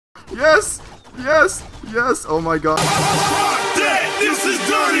Yes! Yes! Yes! Oh my god. This is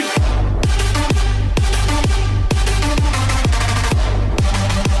dirty!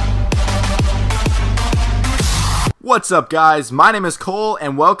 What's up, guys? My name is Cole,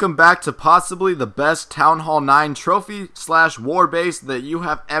 and welcome back to possibly the best Town Hall 9 trophy / war base that you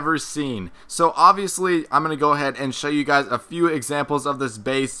have ever seen. So obviously, I'm going to go ahead and show you guys a few examples of this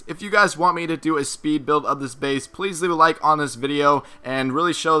base. If you guys want me to do a speed build of this base, please leave a like on this video and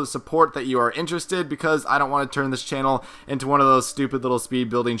really show the support that you are interested, because I don't want to turn this channel into one of those stupid little speed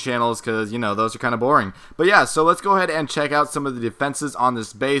building channels, because, you know, those are kind of boring. But yeah, so let's go ahead and check out some of the defenses on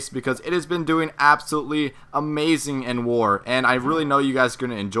this base, because it has been doing absolutely amazing in war, and I really know you guys are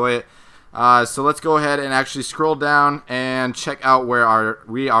going to enjoy it. So let's go ahead and actually scroll down and check out where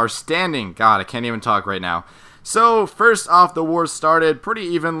we are standing. God, I can't even talk right now. So first off, the war started pretty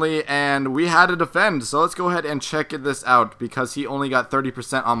evenly and we had to defend. So let's go ahead and check this out, because he only got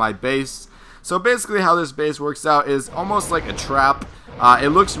 30% on my base. So basically how this base works out is almost like a trap. It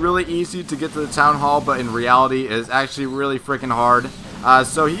looks really easy to get to the town hall, but in reality it is actually really freaking hard.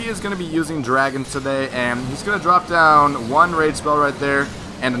 So he is going to be using dragons today, and he's going to drop down one rage spell right there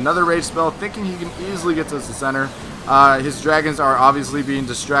and another rage spell, thinking he can easily get to the center. His dragons are obviously being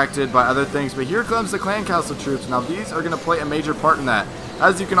distracted by other things, but here comes the clan castle troops. Now these are going to play a major part in that.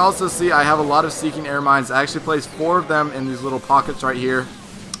 As you can also see, I have a lot of seeking air mines. I actually placed 4 of them in these little pockets right here.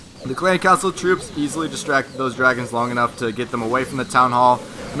 The clan castle troops easily distracted those dragons long enough to get them away from the town hall.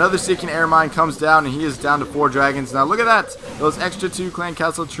 Another seeking air mine comes down, and he is down to 4 dragons. Now look at that! Those extra 2 clan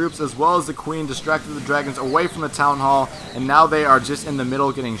castle troops as well as the queen distracted the dragons away from the town hall, and now they are just in the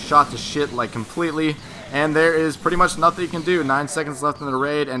middle getting shot to shit like completely. And there is pretty much nothing he can do. 9 seconds left in the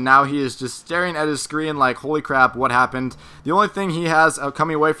raid, and now he is just staring at his screen like, holy crap, what happened? The only thing he has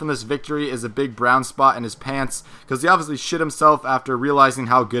coming away from this victory is a big brown spot in his pants, because he obviously shit himself after realizing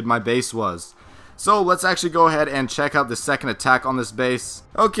how good my base was. So let's actually go ahead and check out the second attack on this base.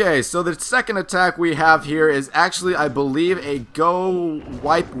 Okay, so the second attack we have here is actually, I believe, a Go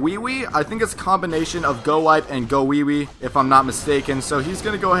Wipe Wee Wee. I think it's a combination of Go Wipe and Go Wee Wee, if I'm not mistaken. So he's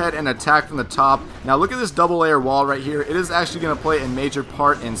going to go ahead and attack from the top. Now look at this double layer wall right here. It is actually going to play a major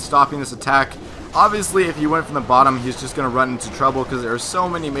part in stopping this attack. Obviously, if he went from the bottom, he's just going to run into trouble, because there are so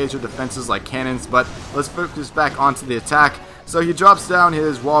many major defenses like cannons. But let's focus back onto the attack. So he drops down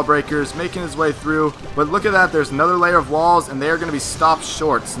his wall breakers, making his way through, but look at that, there's another layer of walls, and they are going to be stopped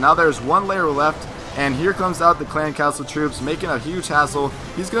short. So now there's 1 layer left, and here comes out the clan castle troops, making a huge hassle.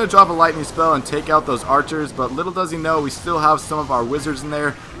 He's going to drop a lightning spell and take out those archers, but little does he know, we still have some of our wizards in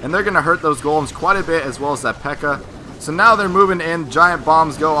there, and they're going to hurt those golems quite a bit, as well as that P.e.k.k.play. So now they're moving in, giant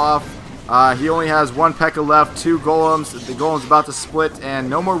bombs go off. He only has 1 P.e.k.k.play left, 2 golems. The golem's about to split, and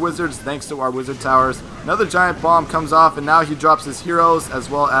no more wizards thanks to our wizard towers. Another giant bomb comes off, and now he drops his heroes as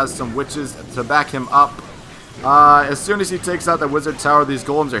well as some witches to back him up. As soon as he takes out the wizard tower, these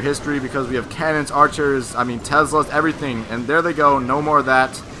golems are history, because we have cannons, archers, Teslas, everything, and there they go, no more of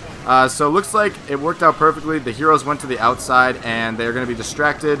that. So it looks like it worked out perfectly. The heroes went to the outside, and they're going to be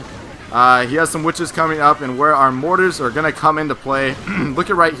distracted. He has some witches coming up, and where our mortars are going to come into play. Look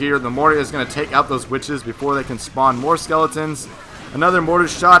at right here, the mortar is going to take out those witches before they can spawn more skeletons. Another mortar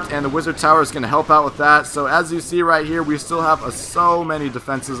shot, and the wizard tower is going to help out with that. So as you see right here, we still have so many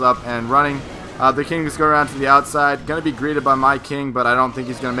defenses up and running. The king is going around to the outside, going to be greeted by my king, but I don't think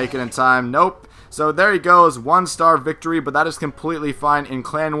he's going to make it in time. Nope. So there he goes, 1-star victory, but that is completely fine in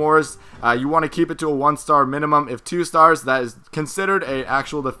clan wars. You want to keep it to a 1-star minimum. If 2 stars, that is considered an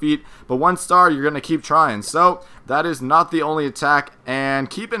actual defeat, but 1 star, you're going to keep trying. So that is not the only attack, and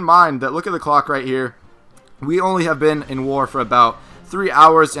keep in mind that, look at the clock right here. We only have been in war for about 3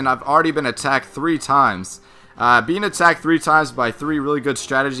 hours, and I've already been attacked 3 times. Being attacked 3 times by 3 really good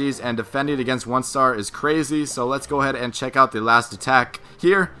strategies and defending against 1 star is crazy. So let's go ahead and check out the last attack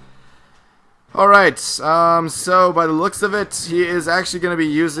here. Alright, so by the looks of it, he is actually going to be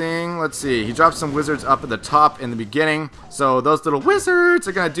using, let's see, he dropped some wizards up at the top in the beginning. So those little wizards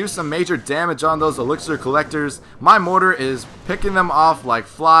are going to do some major damage on those elixir collectors. My mortar is picking them off like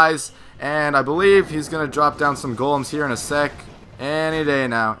flies, and I believe he's going to drop down some golems here in a sec. Any day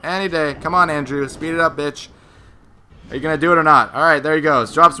now, any day. Come on, Andrew, speed it up, bitch. Are you going to do it or not? Alright, there he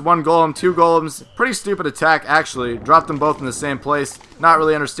goes. Drops 1 golem, 2 golems. Pretty stupid attack, actually. Dropped them both in the same place. Not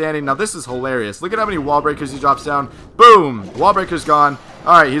really understanding. Now, this is hilarious. Look at how many wall breakers he drops down. Boom! Wall breaker's gone.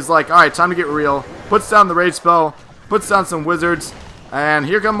 Alright, he's like, alright, time to get real. Puts down the rage spell. Puts down some wizards. And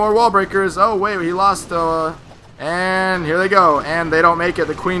here come more wall breakers. Oh, wait, he lost, and here they go. And they don't make it.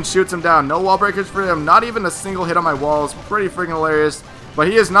 The queen shoots him down. No wall breakers for him. Not even a single hit on my walls. Pretty freaking hilarious. But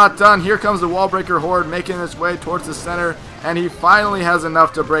he is not done. Here comes the Wallbreaker Horde making its way towards the center. and he finally has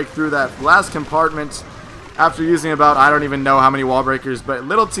enough to break through that last compartment after using about, I don't even know how many wall breakers, but a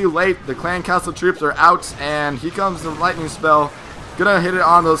little too late. The clan castle troops are out, and here comes the lightning spell. Gonna hit it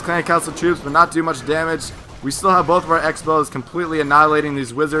on those clan castle troops, but not do much damage. We still have both of our X-bows completely annihilating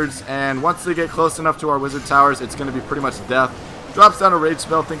these wizards, and once they get close enough to our wizard towers, it's going to be pretty much death. Drops down a rage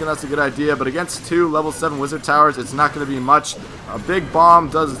spell, thinking that's a good idea, but against 2 level 7 wizard towers, it's not going to be much. A big bomb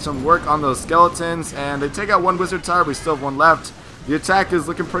does some work on those skeletons, and they take out 1 wizard tower, but we still have 1 left. The attack is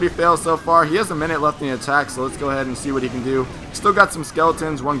looking pretty fail so far. He has a minute left in the attack, so let's go ahead and see what he can do. Still got some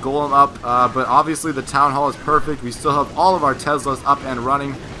skeletons, 1 golem up, but obviously the town hall is perfect. We still have all of our Teslas up and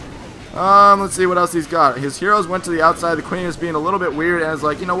running. Let's see what else he's got. His heroes went to the outside. The queen is being a little bit weird and is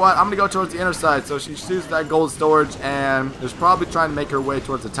like, you know what, I'm going to go towards the inner side. So she shoots that gold storage and is probably trying to make her way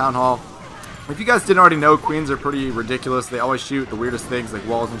towards the town hall. If you guys didn't already know, queens are pretty ridiculous. They always shoot the weirdest things like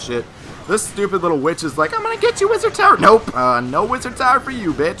walls and shit. This stupid little witch is like, I'm going to get you, wizard tower. Nope, no wizard tower for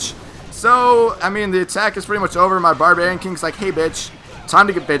you, bitch. So, I mean, the attack is pretty much over. My Barbarian King's like, hey, bitch, time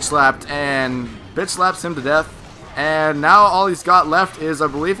to get bitch slapped. And bitch slaps him to death. And now all he's got left is, I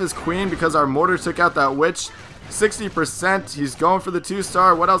believe, his queen, because our mortar took out that witch. 60%. He's going for the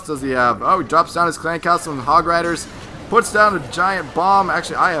 2-star. What else does he have? Oh, he drops down his clan castle and hog riders. Puts down a giant bomb.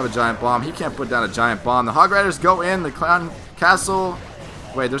 Actually, I have a giant bomb. He can't put down a giant bomb. The hog riders go in. The clan castle...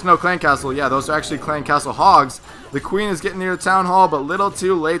 Wait, there's no clan castle. Yeah, those are actually clan castle hogs. The queen is getting near the town hall, but little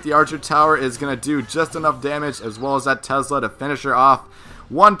too late. The archer tower is going to do just enough damage, as well as that Tesla, to finish her off.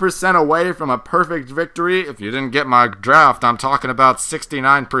 1% away from a perfect victory. If you didn't get my draft, I'm talking about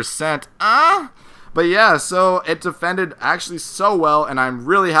 69%. But yeah, so it defended actually so well, and I'm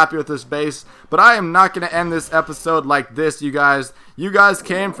really happy with this base. But I am not going to end this episode like this, you guys. You guys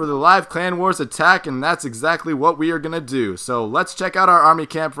came for the live Clan Wars attack, and that's exactly what we are going to do. So let's check out our army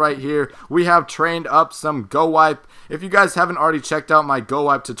camp right here. We have trained up some Go Wipe. If you guys haven't already checked out my Go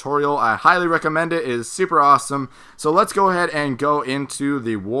Wipe tutorial, I highly recommend it. It is super awesome. So let's go ahead and go into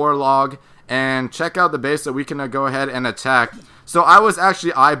the war log and check out the base that we can go ahead and attack. So I was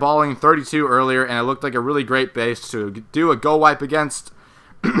actually eyeballing 32 earlier, and it looked like a really great base to do a Go Wipe against.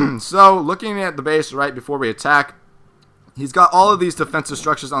 So looking at the base right before we attack, he's got all of these defensive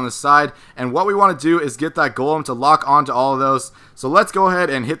structures on the side, and what we want to do is get that golem to lock onto all of those. So let's go ahead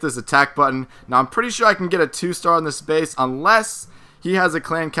and hit this attack button. Now I'm pretty sure I can get a 2-star on this base, unless he has a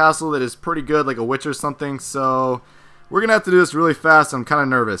clan castle that is pretty good, like a witch or something. So we're gonna have to do this really fast. I'm kind of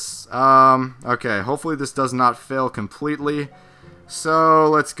nervous. Okay, hopefully this does not fail completely. So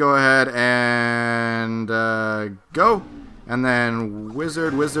let's go ahead and go. And then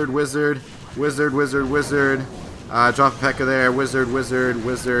wizard, wizard, wizard, wizard, wizard, wizard. Drop a P.e.k.k.play there. Wizard, wizard,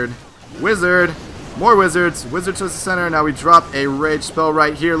 wizard, wizard. More wizards. Wizard to the center. Now we drop a rage spell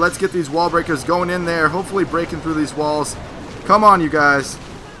right here. Let's get these wall breakers going in there. Hopefully breaking through these walls. Come on, you guys.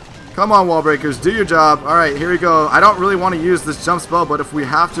 Come on, wall breakers. Do your job. Alright, here we go. I don't really want to use this jump spell, but if we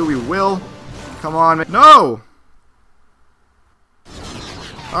have to, we will. Come on. No!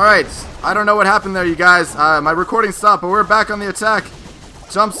 Alright, I don't know what happened there, you guys. My recording stopped, but we're back on the attack.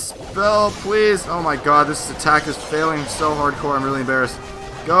 Jump spell, please. Oh my god, this attack is failing so hardcore. I'm really embarrassed.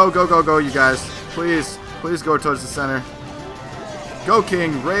 Go, go, go, go, you guys. Please, please go towards the center. Go,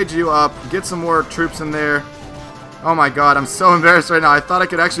 King. Rage you up. Get some more troops in there. Oh my god, I'm so embarrassed right now. I thought I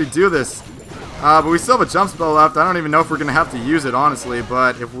could actually do this. But we still have a jump spell left. I don't even know if we're going to have to use it, honestly.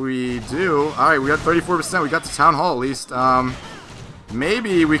 But if we do... Alright, we got 34%. We got the town hall, at least.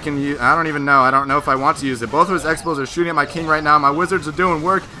 Maybe we can use... I don't even know. I don't know if I want to use it. Both of his X-bows are shooting at my king right now. My wizards are doing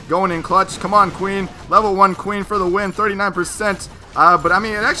work. Going in clutch. Come on, queen. Level 1 queen for the win. 39%. But I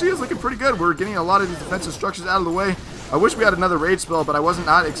mean, it actually is looking pretty good. We're getting a lot of these defensive structures out of the way. I wish we had another rage spell, but I wasn't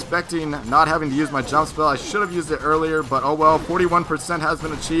expecting not having to use my jump spell. I should have used it earlier, but oh well. 41% has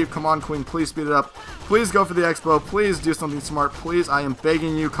been achieved. Come on, queen. Please speed it up. Please go for the X-bow. Please do something smart. Please, I am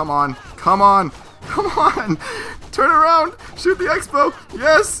begging you. Come on. Come on. Come on! Turn around! Shoot the X-bow!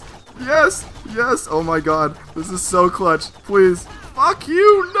 Yes! Yes! Yes! Oh my god. This is so clutch. Please. Fuck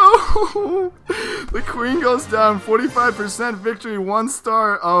you! No! The queen goes down. 45% victory. 1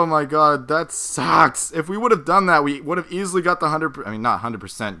 star. Oh my god. That sucks. If we would have done that, we would have easily got the 100%. I mean, not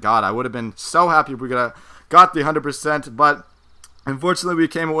 100%. God, I would have been so happy if we could have got the 100%. But unfortunately, we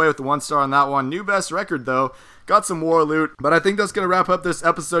came away with the 1 star on that one. New best record, though. Got some war loot, but I think that's going to wrap up this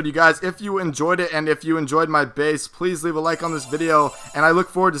episode, you guys. If you enjoyed it and if you enjoyed my base, please leave a like on this video, and I look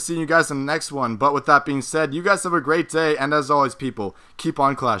forward to seeing you guys in the next one. But with that being said, you guys have a great day, and as always, people, keep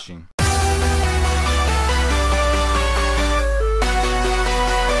on clashing.